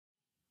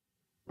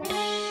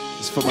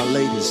It's for my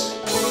ladies.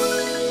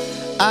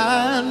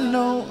 I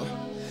know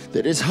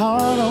that it's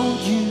hard on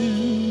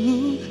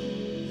you,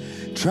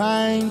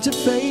 trying to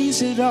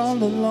face it all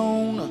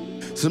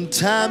alone.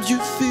 Sometimes you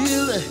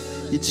feel that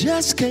you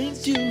just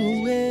can't do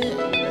it.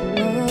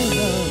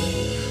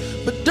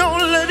 But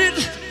don't let it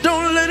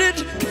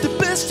get the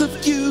best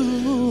of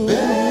you.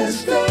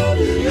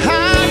 I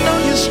know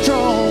you're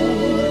strong,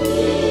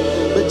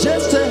 but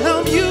just to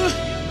help you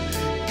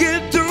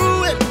get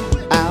through it,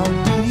 I'll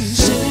be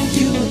sending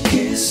you a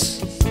kiss.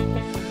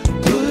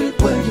 Put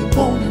it where you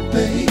want it,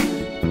 babe.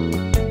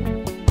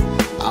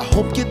 I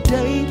hope your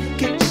day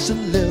gets a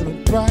little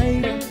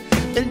brighter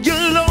and your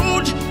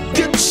load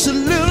gets a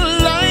little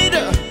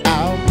lighter.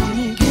 I'll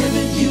be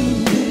giving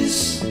you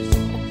this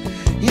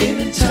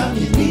anytime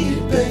you need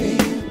it, babe.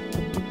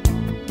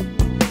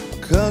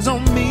 'Cause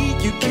on me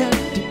you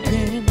can't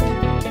depend,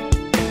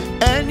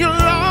 and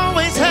you'll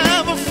always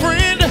have a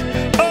friend.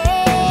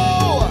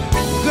 Oh,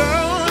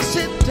 girl,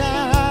 sit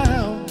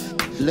down,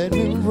 let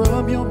me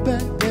rub your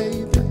back,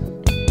 baby.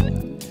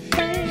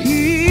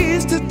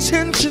 Ease the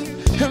tension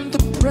and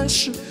the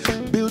pressure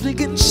building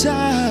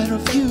inside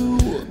of you,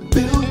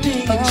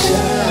 building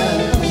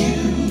inside of you.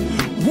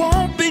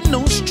 Won't be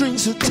no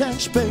strings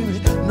attached,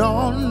 baby.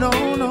 No, no,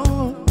 no.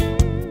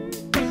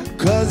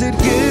 'Cause it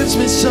gives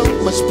me so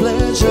much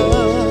pleasure,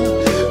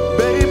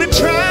 baby,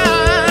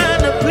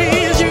 trying to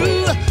please you.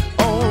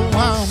 Oh,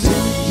 I'm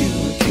giving you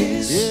a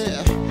kiss,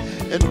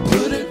 yeah, and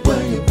put it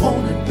where you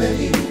want it,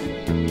 babe.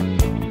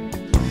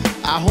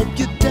 I hope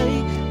your day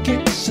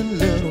gets a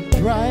little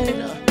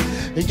brighter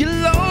and your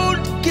load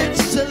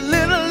gets a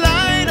little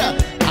lighter.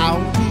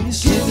 I'll be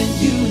giving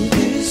you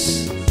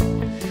this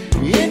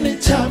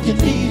anytime you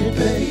need it,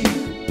 babe.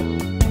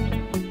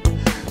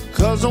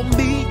 'Cause on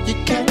me you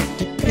can't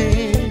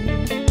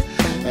depend,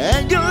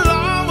 and you'll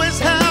always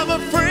have a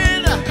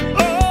friend.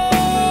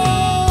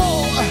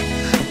 Oh,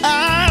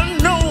 I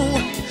know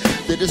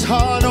that it's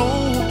hard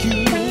on you,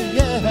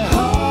 yeah,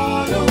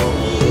 hard on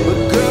you. But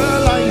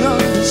girl, I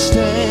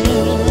understand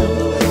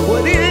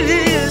what it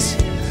is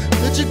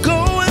that you're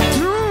going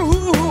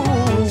through.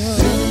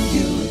 Sending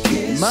you a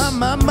kiss,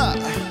 my.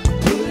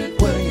 Put it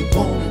where you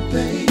want it,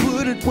 babe.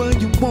 Put it where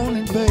you want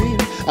it,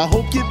 babe. I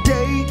hope your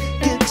day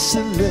gets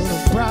a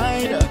little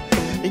brighter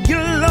and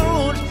your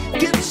load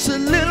gets a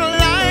little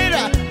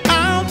lighter.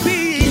 I'll be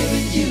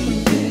giving you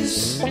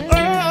this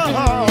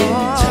anytime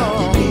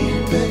you need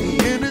it,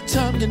 babe.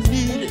 Anytime you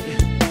need it.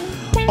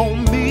 On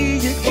me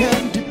you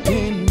can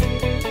depend,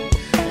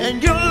 and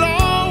your load